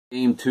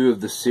Game 2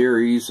 of the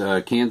series,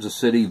 Kansas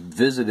City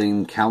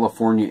visiting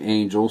California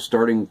Angels.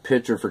 Starting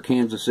pitcher for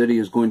Kansas City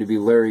is going to be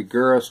Larry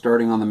Gura.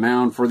 Starting on the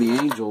mound for the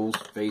Angels,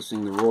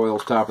 facing the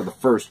Royals, top of the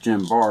first,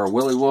 Jim Barr.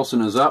 Willie Wilson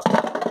is up.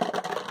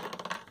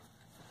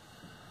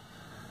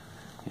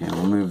 And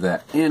we'll move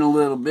that in a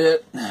little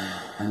bit.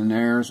 And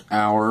there's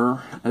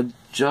our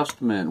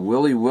adjustment.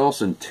 Willie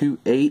Wilson,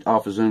 2-8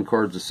 off his own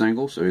card's a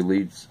single, so he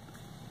leads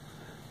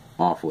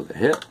off with a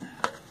hit.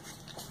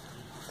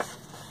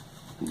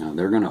 Now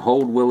they're going to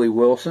hold Willie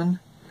Wilson,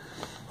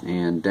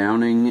 and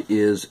Downing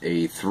is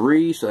a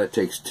 3, so that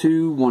takes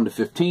 2. 1 to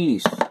 15.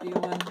 He's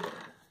stealing.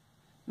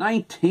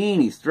 19.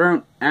 He's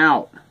thrown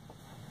out.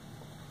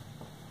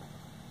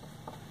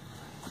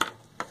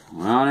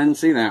 Well, I didn't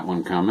see that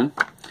one coming.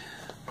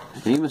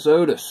 Amos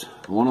Otis,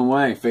 1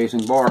 away,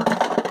 facing Barr.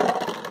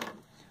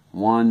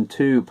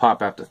 1-2.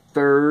 Pop out to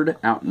third.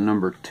 Out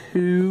number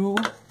 2.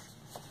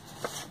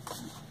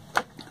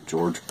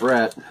 George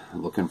Brett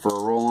looking for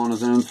a roll on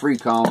his own 3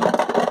 column.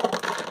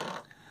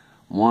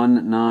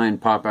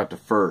 1-9, pop out to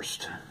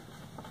first.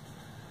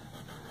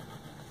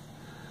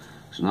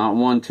 It's not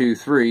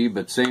 1-2-3,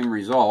 but same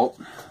result.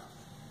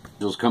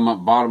 Angels come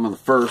up bottom of the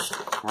first.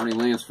 Arnie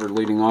Lansford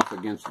leading off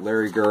against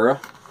Larry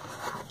Gura.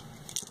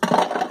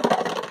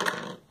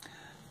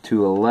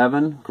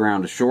 2-11,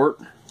 ground to short.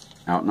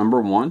 Out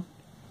number 1.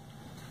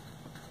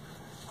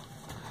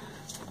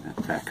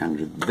 That back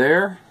under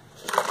there.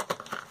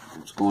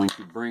 It's going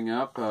to bring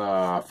up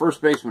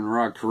first baseman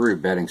Rod Carew,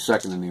 batting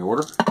second in the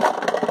order.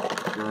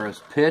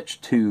 Gura's pitch,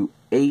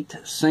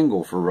 2-8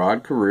 single for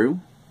Rod Carew.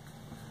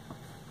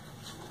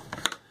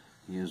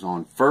 He is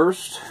on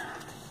first.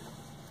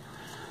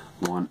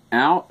 1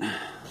 out.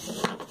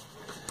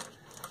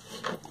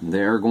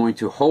 They're going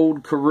to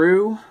hold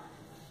Carew.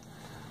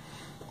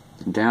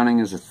 Downing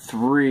is a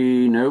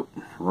 3. Nope,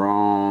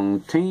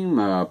 wrong team.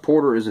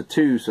 Porter is a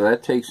 2, so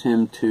that takes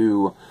him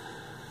to...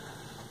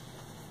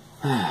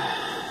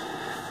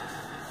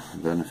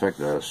 Doesn't affect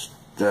us.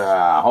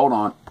 Hold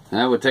on.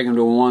 That would take him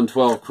to a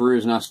 1-12.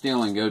 Carew's not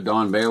stealing. Go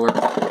Don Baylor.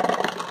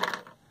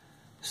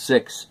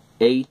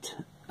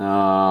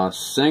 6-8.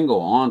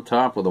 Single on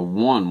top with a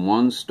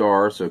 1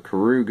 star. So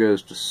Carew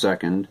goes to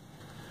second.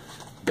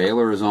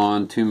 Baylor is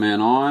on. 2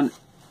 men on.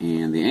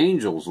 And the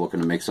Angels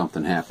looking to make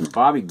something happen.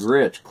 Bobby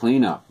Grich,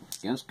 cleanup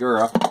against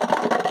Gura.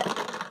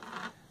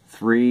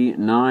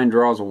 3-9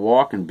 draws a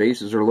walk, and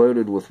bases are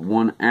loaded with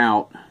 1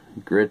 out.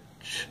 Grich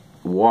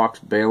walks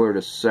Baylor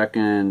to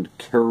second,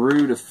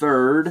 Carew to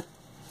third.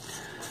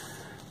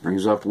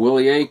 Brings up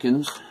Willie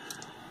Aikens.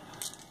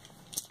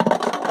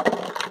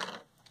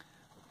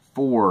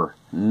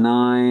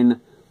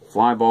 4-9,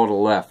 fly ball to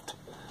left.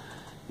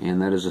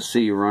 And that is a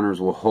C. Runners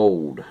will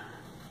hold.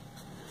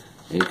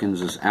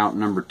 Aikens is out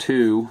number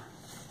 2.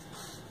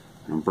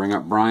 And bring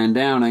up Brian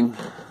Downing.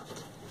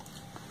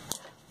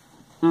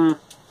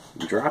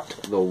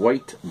 Dropped the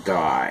white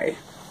die.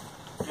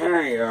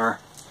 There you are.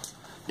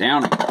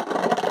 Downing.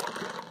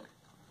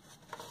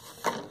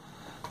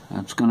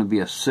 That's going to be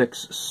a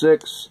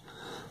 6-6.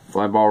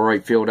 Fly ball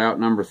right field, out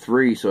number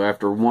 3. So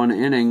after 1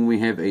 inning, we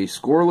have a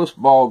scoreless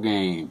ball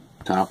game.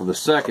 Top of the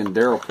second,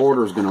 Darrell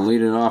Porter is going to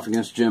lead it off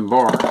against Jim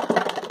Barr.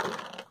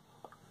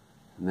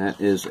 And that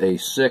is a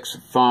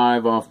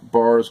 6-5 off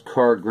Barr's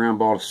card, ground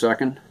ball to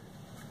second.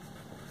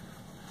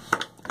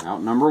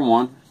 Out number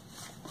 1.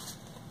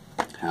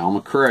 Hal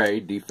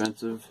McRae,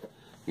 defensive.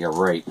 Yeah,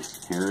 right.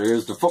 Here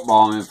is the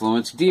football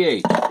influence.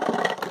 DH.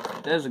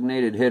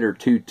 Designated hitter,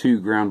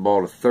 2-2, ground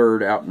ball to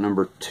third. Out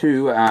number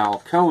 2. Al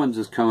Cohens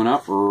is coming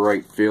up,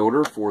 right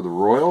fielder for the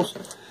Royals.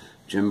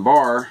 Jim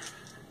Barr.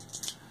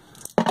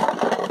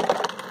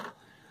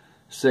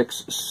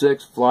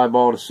 6-6, fly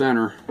ball to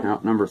center.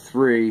 Out number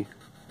 3.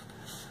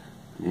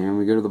 And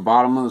we go to the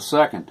bottom of the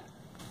second.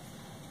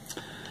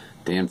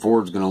 Dan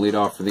Ford's going to lead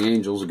off for the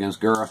Angels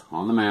against Gura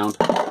on the mound.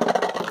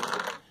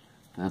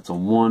 That's a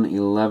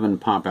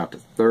 1-11 pop out to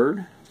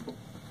third.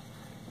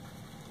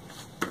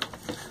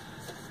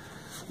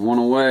 1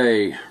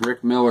 away,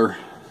 Rick Miller,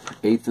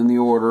 8th in the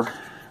order,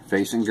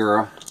 facing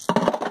Gura.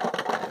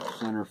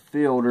 Center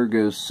fielder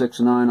goes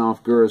 6-9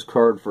 off Gura's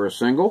card for a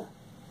single.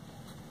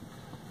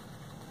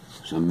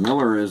 So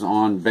Miller is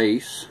on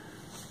base.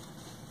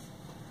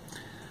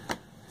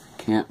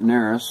 Camp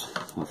Neris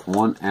with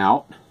 1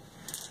 out.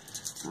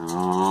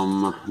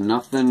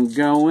 Nothing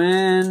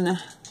going.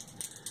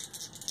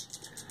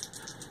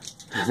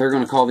 They're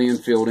going to call the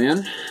infield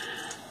in.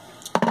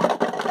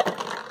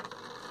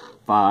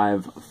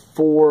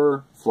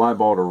 5-4, fly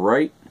ball to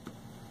right.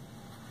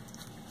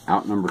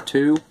 Out number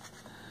 2.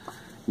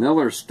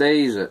 Miller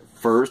stays at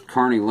first.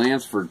 Carney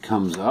Lansford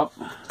comes up.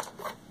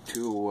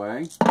 2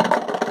 away.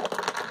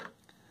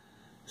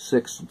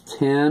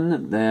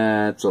 6-10.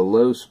 That's a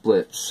low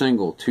split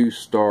single, 2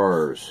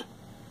 stars.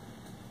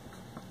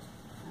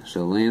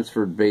 So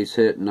Lansford base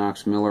hit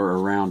knocks Miller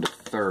around to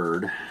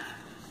third.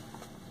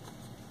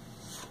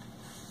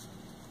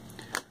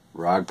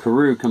 Rod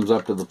Carew comes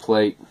up to the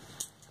plate.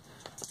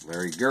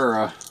 Larry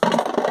Gura.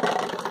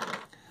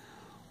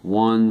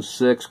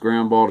 1-6,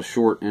 ground ball to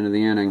short, end of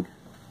the inning.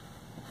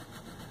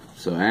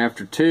 So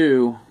after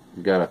 2,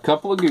 we've got a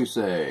couple of goose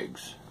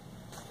eggs.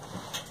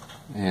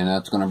 And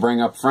that's going to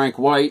bring up Frank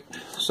White,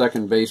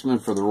 second baseman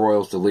for the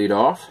Royals, to lead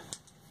off.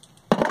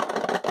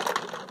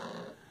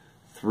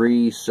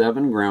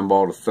 3-7, ground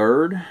ball to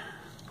third.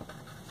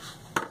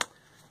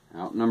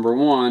 Out number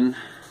 1.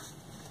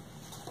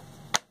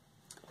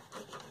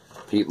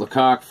 Pete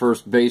Lecoq,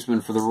 first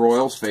baseman for the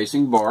Royals,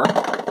 facing Barr.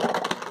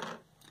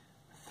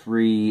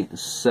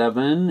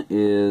 3-7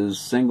 is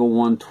single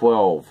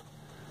 112.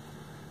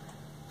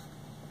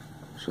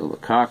 So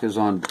Lecoq is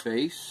on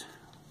base.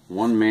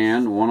 One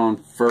man, one on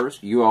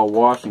first. UL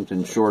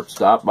Washington,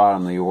 shortstop,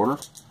 bottom of the order.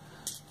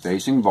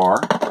 Facing Barr.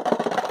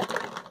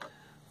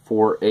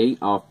 4-8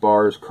 off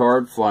Barr's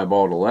card, fly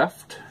ball to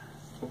left.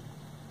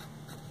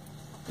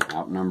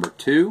 Out number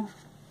 2.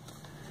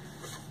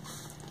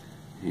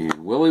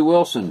 And Willie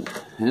Wilson,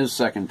 his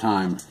second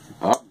time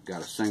up, got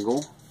a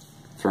single.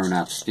 Thrown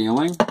out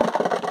stealing.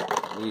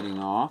 Leading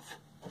off.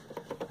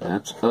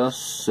 That's a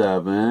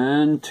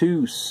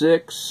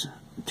 7-2-6,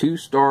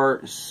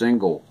 2-star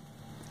single.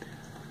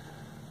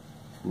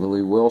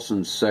 Willie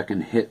Wilson's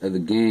second hit of the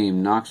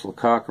game knocks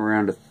Lecoq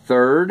around to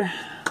third.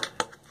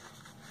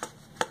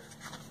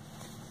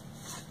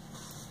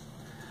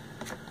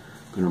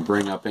 Going to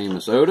bring up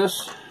Amos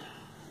Otis.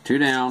 2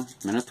 down,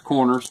 men at the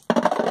corners.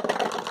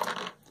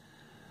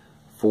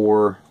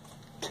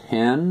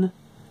 4-10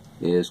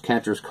 is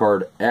catcher's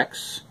card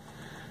X.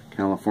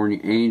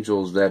 California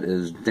Angels, that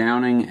is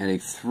Downing at a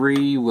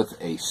 3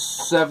 with a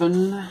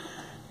 7.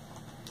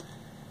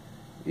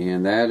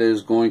 And that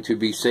is going to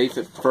be safe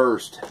at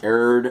first.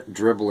 Erred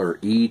dribbler,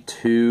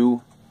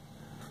 E2.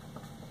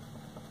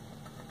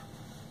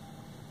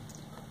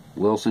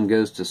 Wilson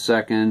goes to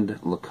second.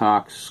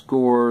 Lecoq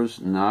scores.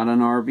 Not an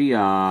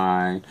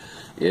RBI.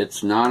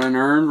 It's not an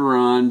earned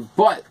run,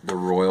 but the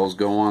Royals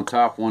go on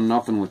top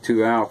 1-0 with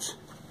 2 outs.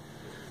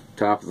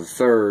 Top of the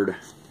third.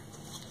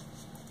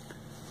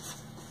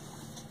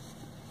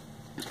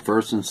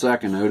 First and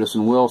second, Otis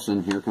and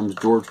Wilson. Here comes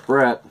George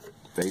Brett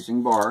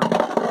facing Barr.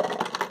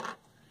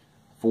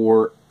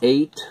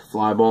 4-8,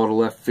 fly ball to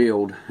left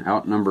field,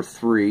 out number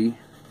 3.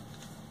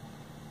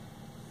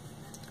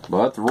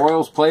 But the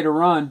Royals played a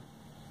run.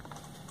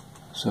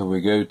 So we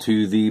go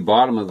to the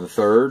bottom of the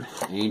third.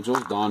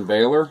 Angels, Don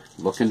Baylor,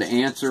 looking to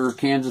answer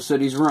Kansas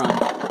City's run.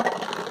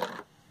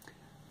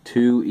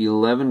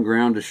 2-11,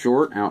 ground to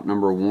short, out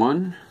number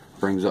 1.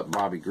 Brings up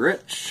Bobby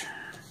Grich.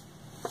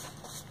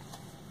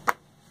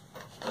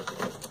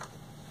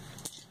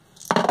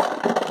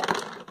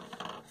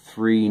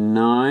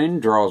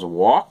 3-9, draws a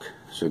walk.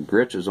 So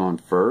Grich is on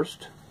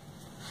first.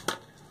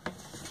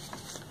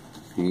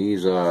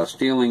 He's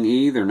stealing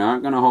E. They're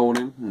not going to hold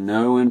him.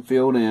 No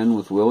infield in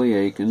with Willie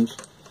Aikens.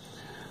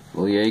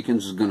 Willie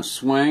Aikens is going to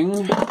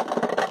swing.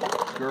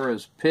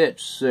 Gura's pitch,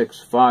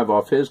 6-5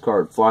 off his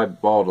card. Fly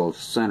ball to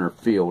center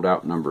field,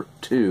 out number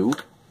 2.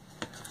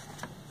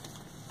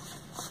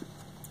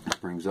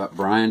 Brings up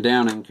Brian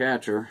Downing,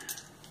 catcher.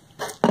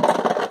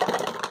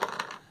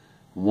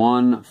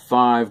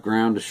 1-5,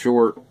 ground to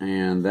short,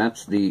 and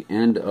that's the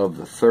end of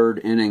the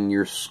third inning.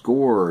 Your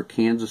score,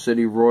 Kansas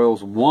City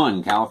Royals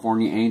 1,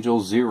 California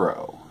Angels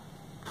 0.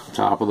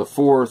 Top of the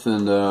fourth,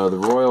 and the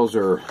Royals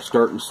are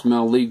starting to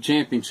smell League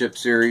Championship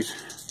Series.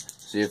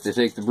 See if they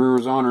take the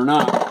Brewers on or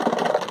not.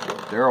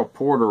 Darryl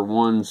Porter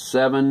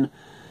 1-7,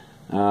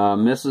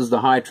 misses the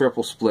high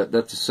triple split.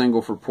 That's a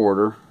single for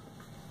Porter.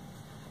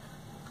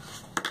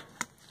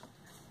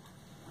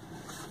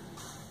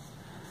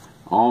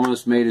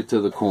 Almost made it to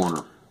the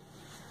corner.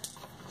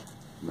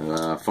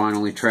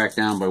 Finally tracked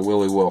down by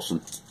Willie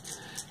Wilson.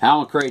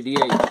 Hal McRae, DH.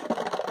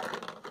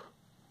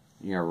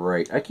 Yeah,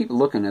 right. I keep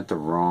looking at the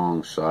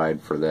wrong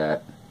side for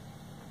that.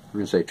 I'm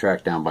going to say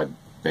tracked down by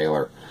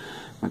Baylor.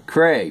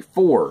 McRae,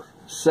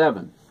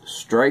 4-7.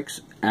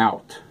 Strikes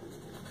out.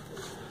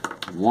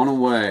 1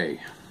 away.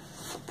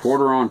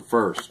 Porter on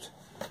first.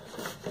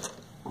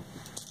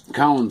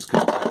 Collins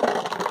comes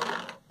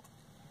back.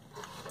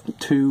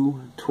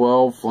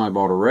 2-12, fly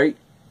ball to right.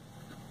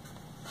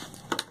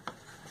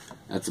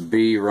 That's a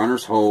B,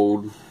 runners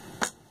hold.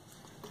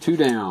 2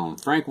 down,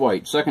 Frank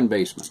White, second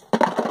baseman.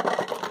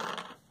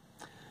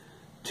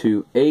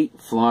 2-8,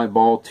 fly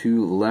ball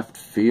to left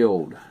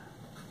field.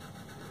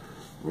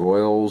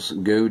 Royals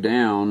go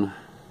down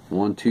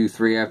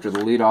 1-2-3 after the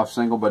leadoff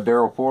single by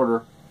Darryl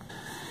Porter.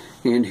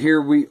 And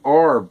here we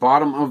are,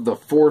 bottom of the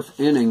fourth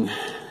inning.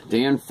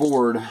 Dan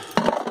Ford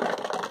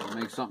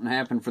make something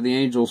happen for the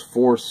Angels.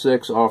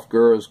 4-6 off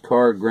Gura's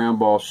card, ground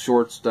ball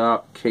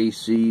shortstop.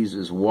 KC's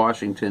is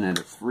Washington at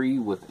a 3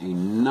 with a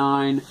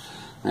 9.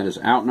 That is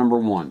out number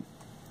 1.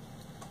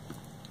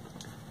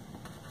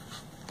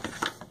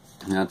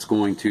 And that's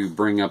going to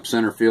bring up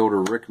center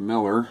fielder Rick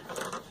Miller,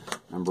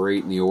 number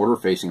 8 in the order,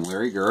 facing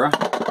Larry Gura.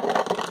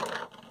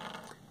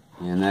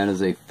 And that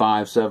is a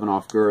 5-7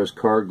 off Gura's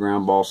card,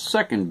 ground ball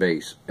second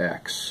base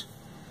X,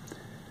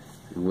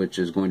 which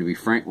is going to be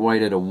Frank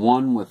White at a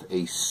 1 with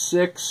a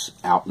 6,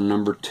 out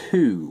number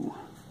 2.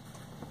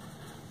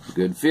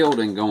 Good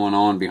fielding going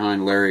on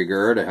behind Larry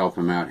Gura to help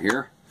him out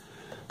here.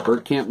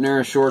 Bergkamp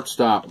Nera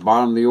shortstop,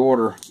 bottom of the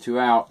order, 2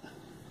 out.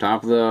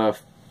 Top of the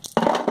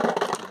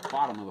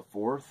bottom of the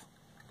 4th.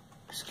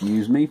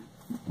 Excuse me.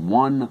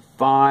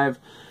 1-5.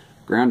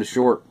 Ground to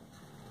short.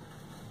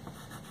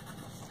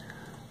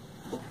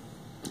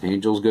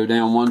 Angels go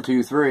down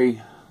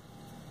 1-2-3.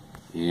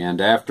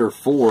 And after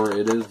 4,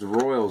 it is the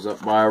Royals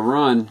up by a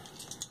run.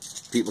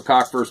 Pete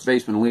Lecoq, first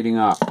baseman, leading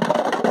off.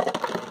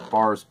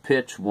 Barr's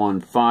pitch,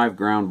 1-5.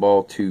 Ground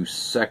ball to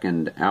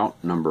second,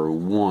 out number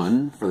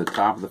 1 for the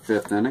top of the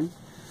 5th inning.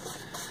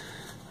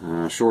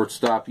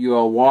 Shortstop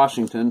UL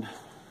Washington,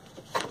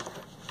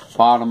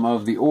 bottom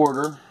of the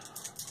order.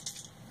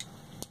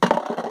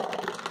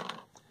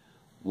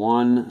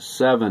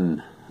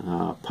 1-7.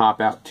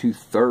 Pop out to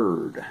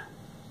third.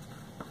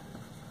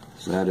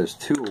 So that is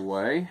 2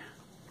 away.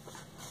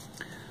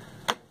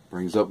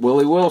 Brings up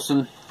Willie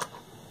Wilson.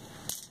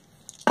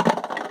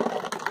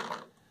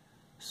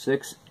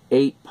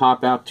 6-8.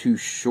 Pop out to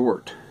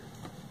short.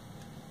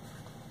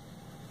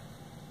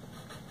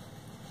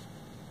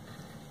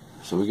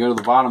 So we go to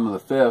the bottom of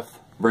the 5th.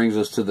 Brings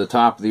us to the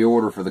top of the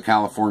order for the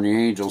California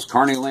Angels.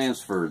 Carney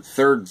Lansford,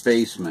 third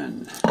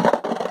baseman.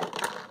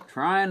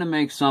 Trying to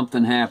make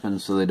something happen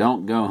so they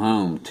don't go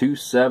home.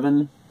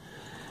 2-7.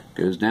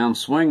 Goes down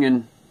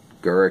swinging.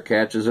 Gurra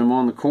catches him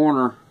on the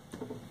corner.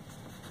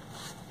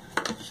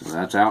 So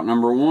that's out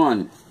number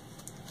 1.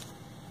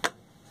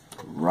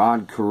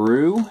 Rod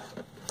Carew.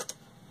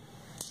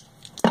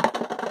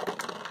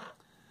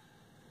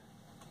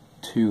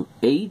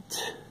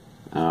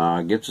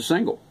 2-8. Gets a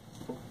single.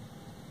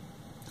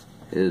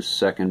 His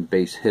second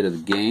base hit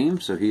of the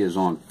game, so he is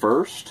on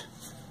first.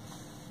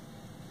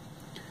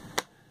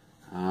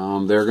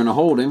 They're going to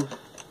hold him.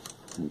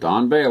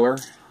 Don Baylor.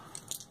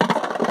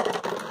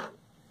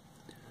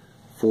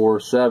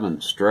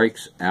 4-7.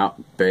 Strikes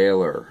out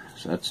Baylor.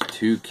 So that's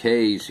 2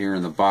 Ks here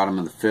in the bottom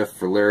of the 5th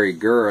for Larry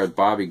Gurra.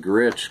 Bobby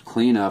Grich,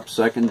 cleanup,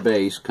 second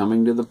base,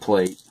 coming to the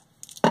plate.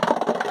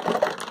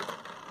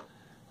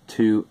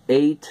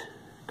 2-8.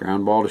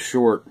 Ground ball to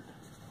short.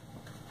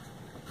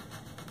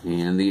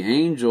 And the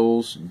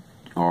Angels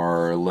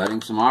are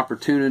letting some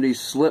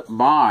opportunities slip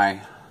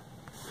by.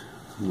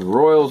 The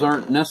Royals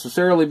aren't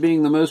necessarily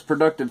being the most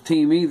productive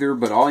team either,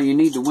 but all you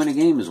need to win a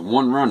game is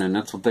 1 run, and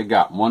that's what they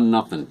got.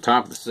 1-0,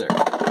 top of the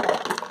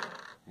 6th.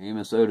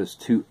 Amos Otis,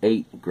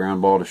 2-8.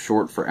 Ground ball to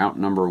short for out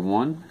number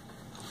 1.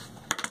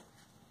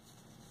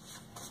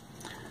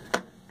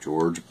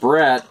 George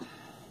Brett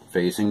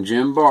facing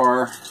Jim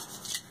Barr.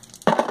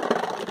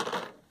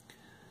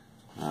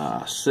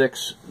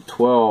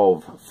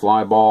 6-12.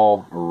 Fly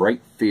ball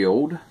right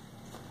field.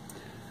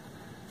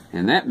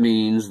 And that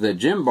means that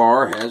Jim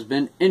Barr has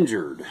been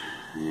injured.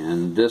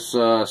 And this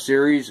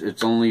series,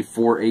 it's only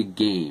for a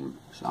game.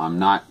 So I'm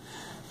not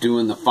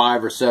doing the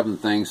 5 or 7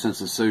 thing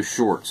since it's so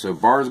short. So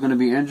Barr's going to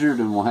be injured,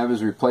 and we'll have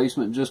his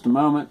replacement in just a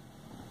moment.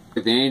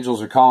 The Angels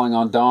are calling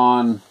on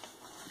Don.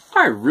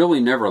 I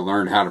really never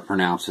learned how to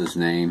pronounce his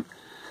name.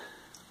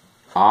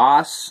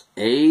 Ace.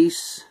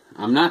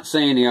 I'm not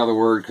saying the other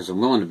word because I'm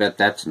willing to bet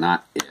that's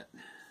not it.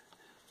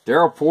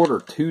 Daryl Porter,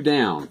 2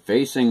 down,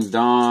 facing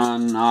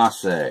Don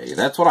Ace.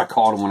 That's what I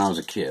called him when I was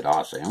a kid,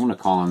 Ace. I'm going to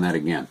call him that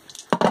again.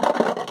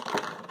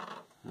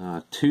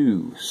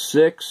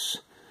 2-6,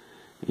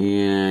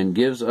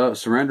 and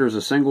surrenders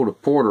a single to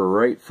Porter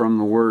right from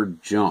the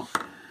word jump.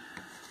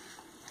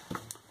 I'm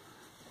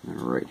going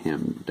to write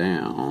him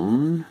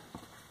down.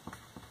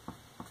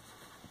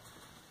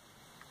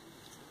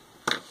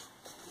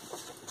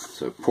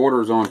 So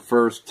Porter's on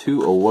first,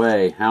 2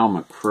 away. Hal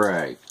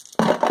McRae.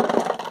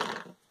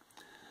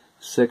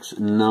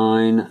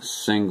 6-9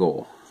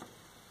 single.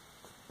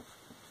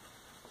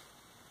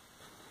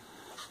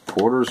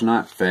 Porter's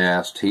not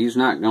fast. He's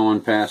not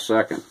going past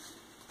second.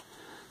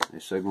 They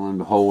signal him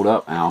to hold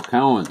up. Al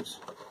Cohens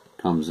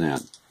comes in.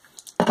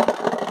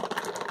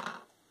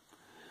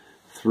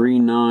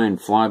 3-9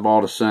 fly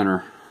ball to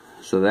center.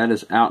 So that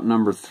is out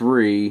number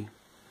 3.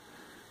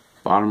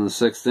 Bottom of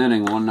the 6th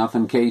inning.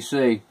 1-0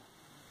 KC.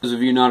 Those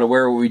of you not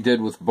aware what we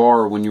did with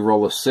Barr, when you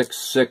roll a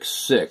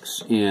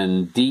 6-6-6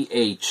 in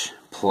DH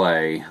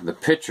play, the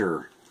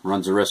pitcher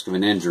runs the risk of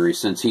an injury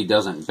since he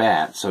doesn't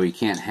bat, so he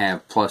can't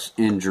have plus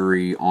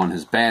injury on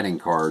his batting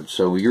card.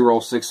 So you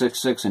roll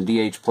 6-6-6 in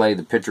DH play,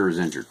 the pitcher is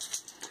injured.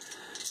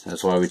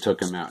 That's why we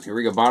took him out. Here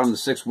we go, bottom of the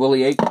 6th,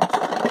 Willie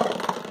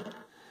Aikman.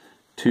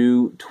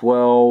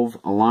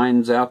 2-12,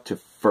 lines out to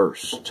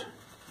first.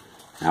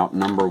 Out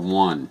number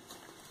 1.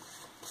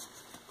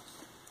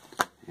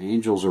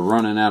 Angels are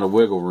running out of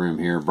wiggle room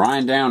here.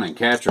 Brian Downing,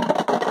 catcher.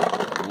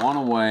 1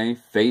 away,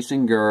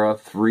 facing Gurra.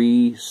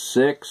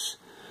 3-6.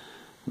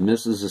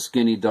 Misses a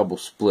skinny double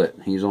split.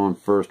 He's on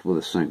first with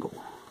a single.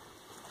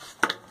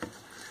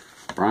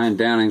 Brian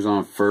Downing's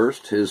on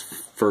first. His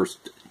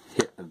first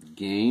hit of the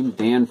game.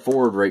 Dan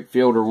Ford, right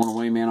fielder. 1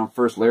 away, man on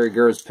first. Larry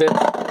Gurra's pitch.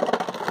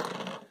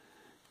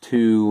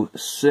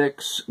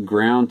 2-6.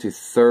 Ground to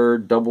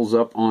third. Doubles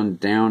up on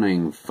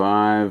Downing.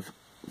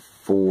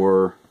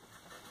 5-4.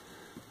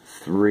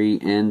 3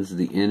 ends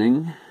the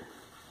inning.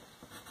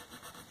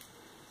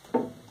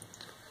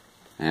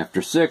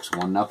 After 6,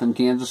 1-0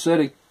 Kansas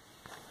City.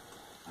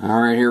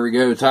 Alright, here we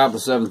go. Top of the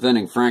 7th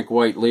inning. Frank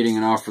White leading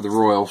it off for the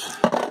Royals.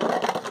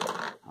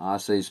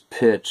 Ossey's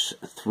pitch,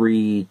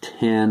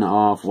 3-10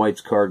 off.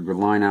 White's card, good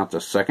line out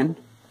to second.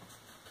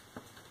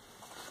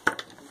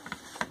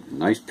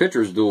 Nice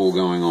pitcher's duel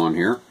going on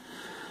here.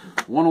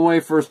 One away,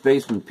 first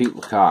baseman Pete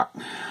Lecoq.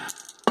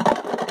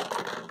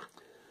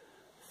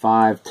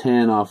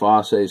 5-10 off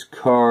Ossey's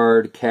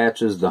card.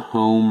 Catches the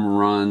home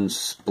run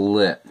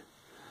split.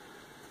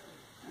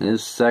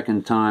 His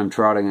second time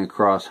trotting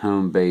across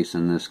home base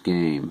in this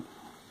game.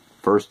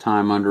 First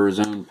time under his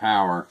own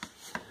power.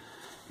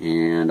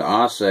 And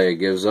Ossey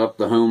gives up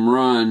the home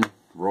run.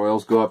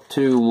 Royals go up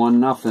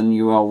 2-1-0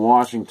 UL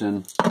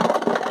Washington.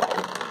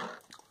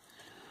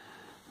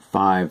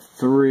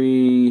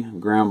 5-3.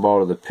 Ground ball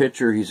to the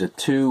pitcher. He's a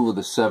 2 with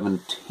a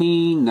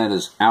 17. That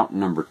is out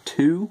number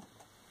 2.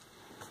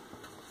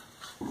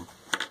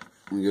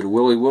 We go to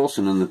Willie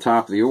Wilson in the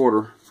top of the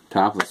order.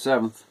 Top of the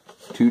 7th.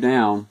 2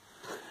 down.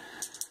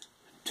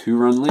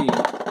 2-run lead.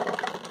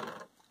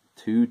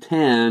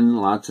 2-10.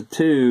 Lots of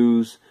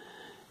 2s.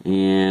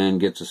 And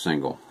gets a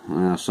single.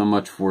 So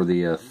much for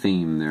the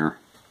theme there.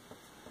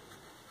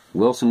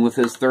 Wilson with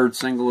his 3rd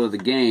single of the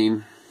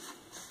game.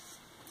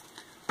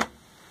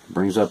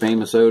 Brings up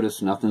Amos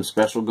Otis. Nothing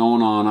special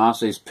going on.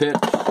 Ossey's pitch.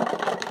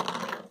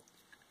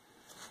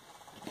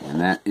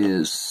 And that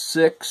is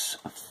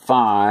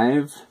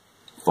 6-5.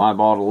 Fly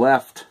ball to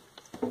left.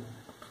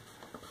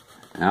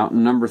 Out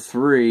in number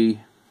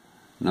 3.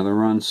 Another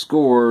run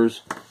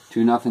scores.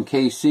 2-0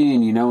 KC,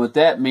 and you know what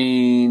that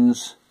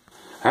means.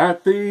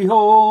 At the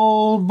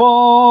old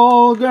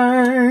ball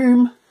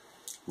game.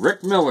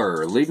 Rick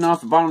Miller leading off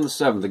the bottom of the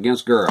 7th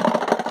against Gura.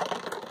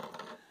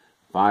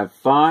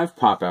 5-5.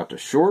 Pop out to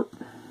short.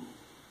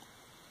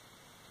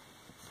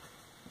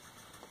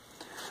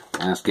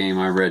 Last game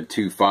I read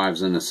 2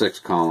 5s in the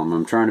 6th column.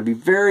 I'm trying to be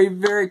very,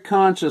 very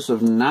conscious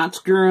of not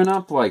screwing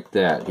up like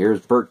that. Here's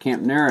Bert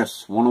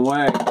Campaneris, 1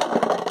 away.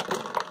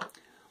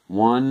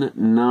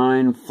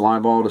 1-9, fly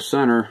ball to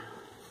center.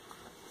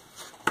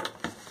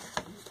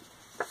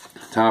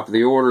 Top of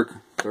the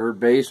order, 3rd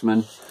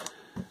baseman.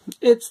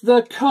 It's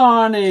the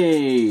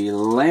Connie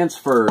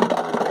Lansford.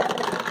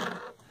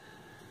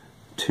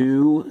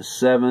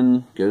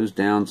 2-7, goes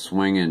down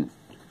swinging.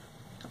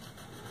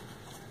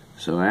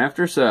 So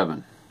after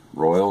 7.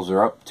 Royals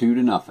are up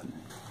 2-0.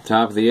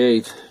 Top of the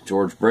 8th,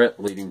 George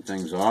Brett leading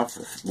things off,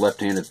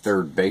 left-handed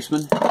 3rd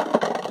baseman.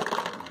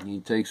 He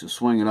takes a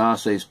swing at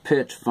Ossey's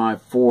pitch,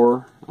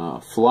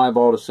 5-4, fly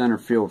ball to center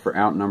field for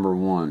out number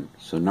 1.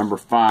 So number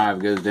 5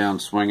 goes down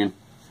swinging.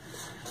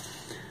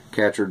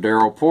 Catcher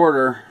Darrell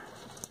Porter,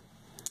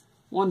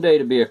 one day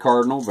to be a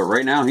Cardinal, but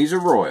right now he's a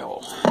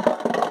Royal.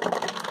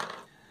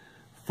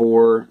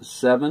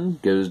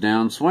 4-7 goes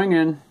down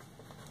swinging.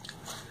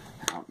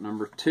 Out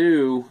number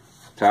 2.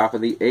 Top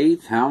of the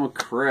 8th, Hal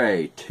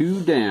McRae,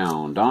 2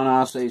 down. Don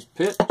Ossey's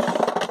pitch.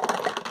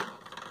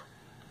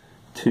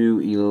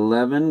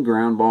 2-11,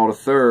 ground ball to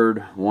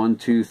 3rd.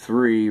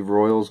 1-2-3,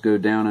 Royals go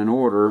down in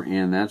order,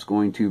 and that's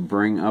going to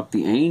bring up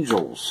the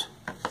Angels.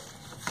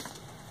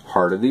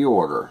 Heart of the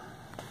order.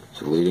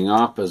 So leading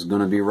off is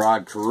going to be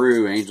Rod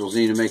Carew. Angels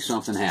need to make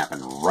something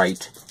happen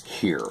right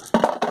here.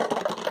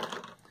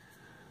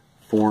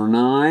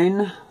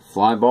 4-9,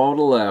 fly ball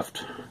to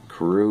left.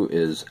 Carew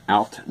is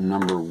out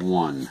number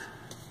 1.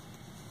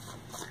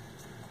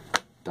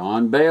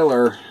 Don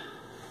Baylor.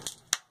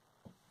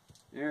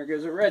 There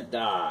goes a red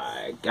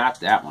die. Got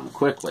that one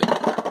quickly.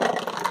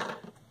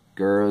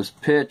 Gura's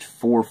pitch.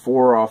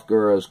 4-4 off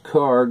Gura's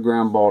card.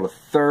 Ground ball to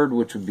 3rd,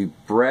 which would be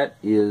Brett,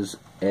 is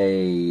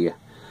a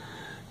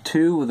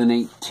 2 with an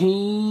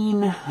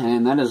 18.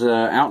 And that is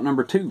out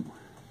number 2.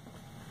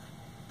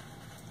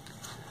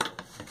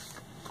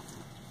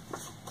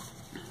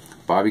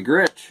 Bobby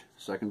Grich,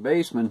 2nd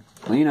baseman.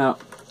 Clean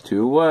up.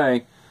 2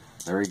 away.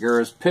 Larry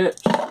Gura's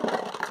pitch.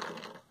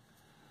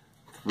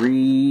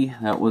 3,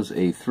 that was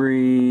a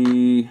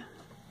 3,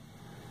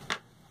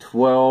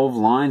 12,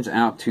 lines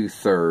out to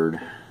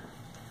 3rd.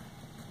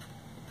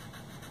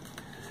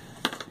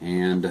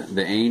 And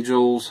the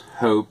Angels'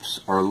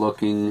 hopes are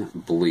looking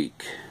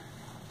bleak.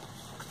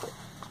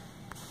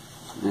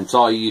 And it's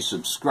all you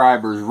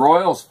subscribers,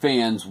 Royals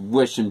fans,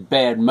 wishing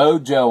bad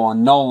mojo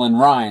on Nolan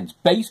Ryan's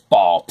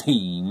baseball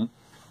team.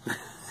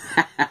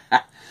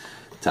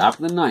 Top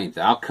of the 9th,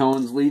 Al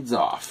Cohens leads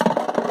off.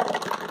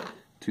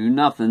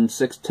 2-0,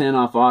 6-10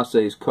 off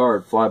Ossey's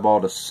card, fly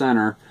ball to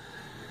center.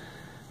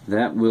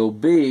 That will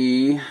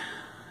be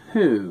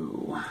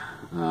who?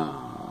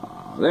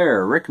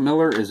 There, Rick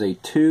Miller is a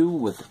 2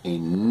 with a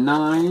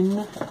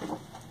 9.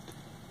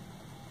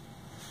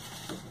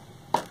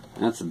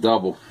 That's a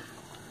double.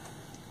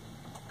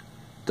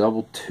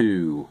 Double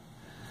 2.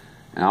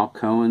 Al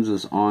Cohens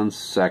is on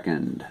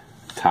 2nd.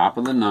 Top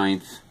of the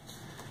 9th.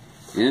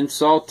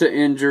 Insult to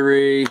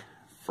injury.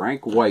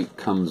 Frank White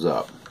comes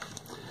up.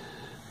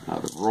 Now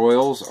the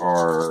Royals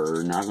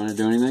are not going to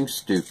do anything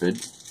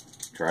stupid.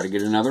 Try to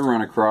get another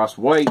run across.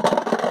 White.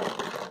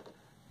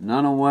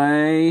 None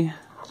away.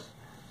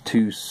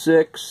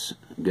 2-6.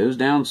 Goes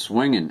down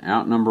swinging.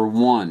 Out number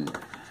 1.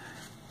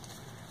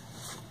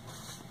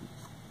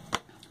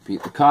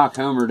 Pete Lecoq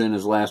homered in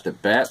his last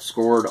at-bat,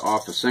 scored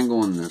off a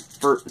single in the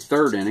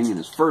third inning in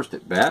his first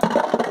at-bat.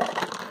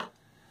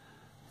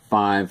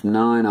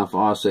 5-9 off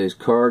Osse's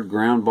card,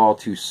 ground ball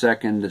to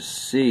second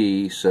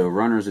C, so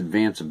runners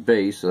advance a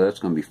base, so that's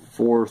going to be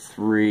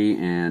 4-3,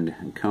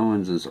 and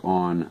Cohen's is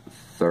on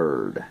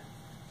third.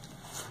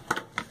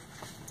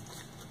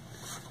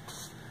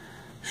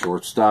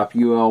 Shortstop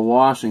UL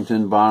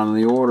Washington, bottom of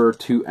the order,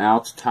 2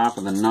 outs, top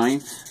of the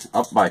ninth,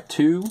 up by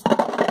 2.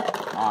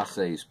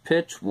 Osse's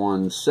pitch,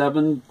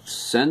 1-7,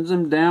 sends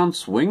him down,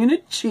 swinging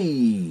at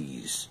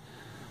cheese.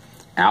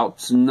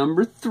 Outs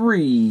number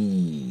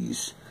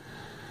 3s.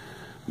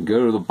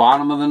 Go to the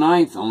bottom of the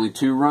ninth, only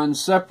 2 runs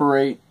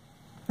separate.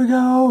 Here we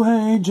go,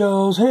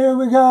 Angels, here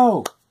we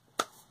go.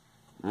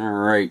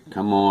 Alright,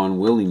 come on,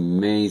 Willie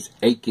Mays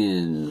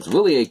Aikens.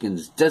 Willie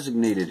Aikens,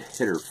 designated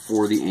hitter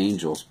for the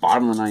Angels.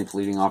 Bottom of the ninth,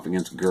 leading off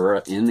against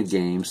Gura in the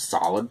game.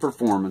 Solid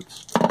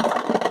performance.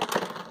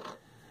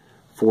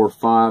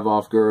 4-5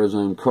 off Gura's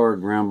own card.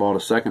 Ground ball to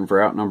second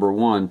for out number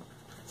 1.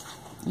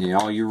 Yeah,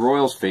 all you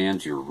Royals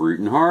fans, you're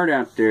rooting hard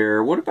out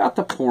there. What about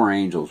the poor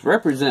Angels?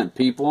 Represent,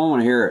 people. I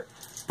want to hear it.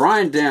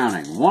 Brian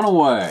Downing, 1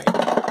 away.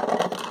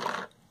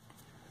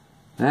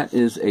 That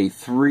is a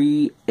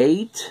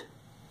 3-8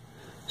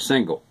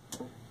 single.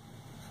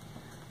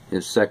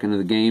 His second of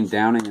the game.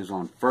 Downing is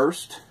on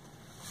first.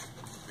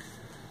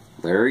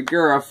 Larry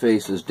Gura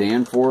faces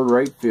Dan Ford,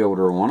 right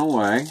fielder, 1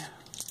 away.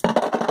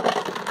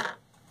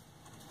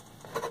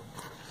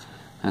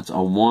 That's a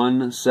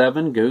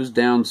 1-7. Goes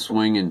down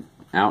swinging.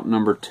 Out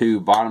number 2,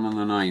 bottom of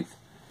the ninth.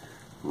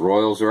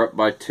 Royals are up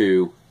by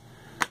 2.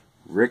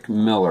 Rick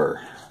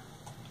Miller.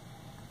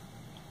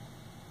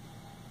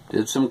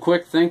 Did some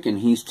quick thinking.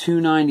 He's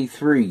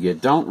 293. You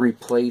don't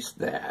replace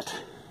that.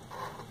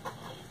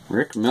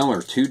 Rick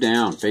Miller, 2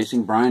 down,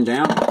 facing Brian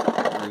Downing.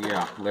 Oh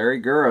yeah,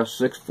 Larry Gura,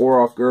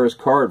 6-4 off Gura's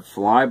card.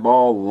 Fly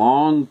ball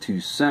long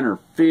to center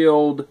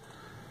field.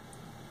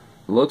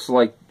 Looks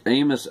like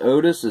Amos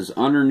Otis is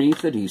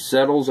underneath it. He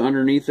settles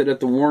underneath it at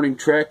the warning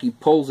track. He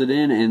pulls it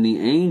in, and the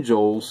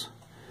Angels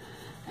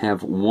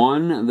have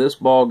won this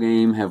ball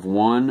game, have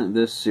won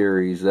this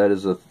series. That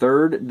is a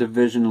 3rd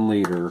division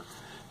leader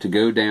to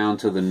go down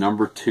to the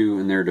number 2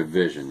 in their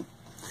division.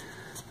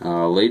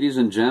 Ladies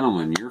and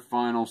gentlemen, your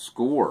final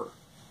score.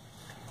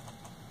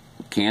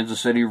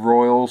 Kansas City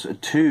Royals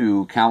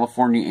 2,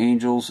 California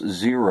Angels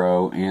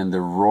 0, and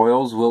the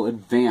Royals will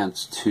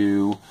advance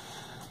to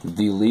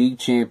the League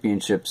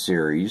Championship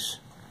Series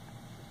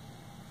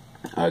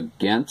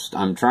against,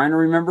 I'm trying to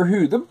remember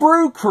who, the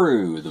Brew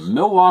Crew, the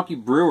Milwaukee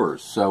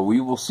Brewers. So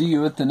we will see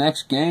you at the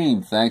next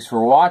game. Thanks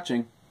for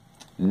watching.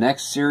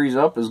 Next series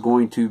up is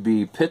going to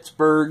be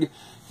Pittsburgh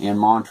and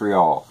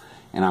Montreal.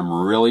 And I'm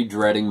really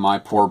dreading my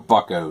poor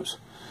Buccos.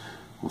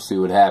 We'll see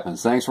what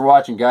happens. Thanks for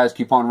watching, guys.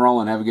 Keep on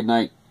rolling. Have a good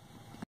night.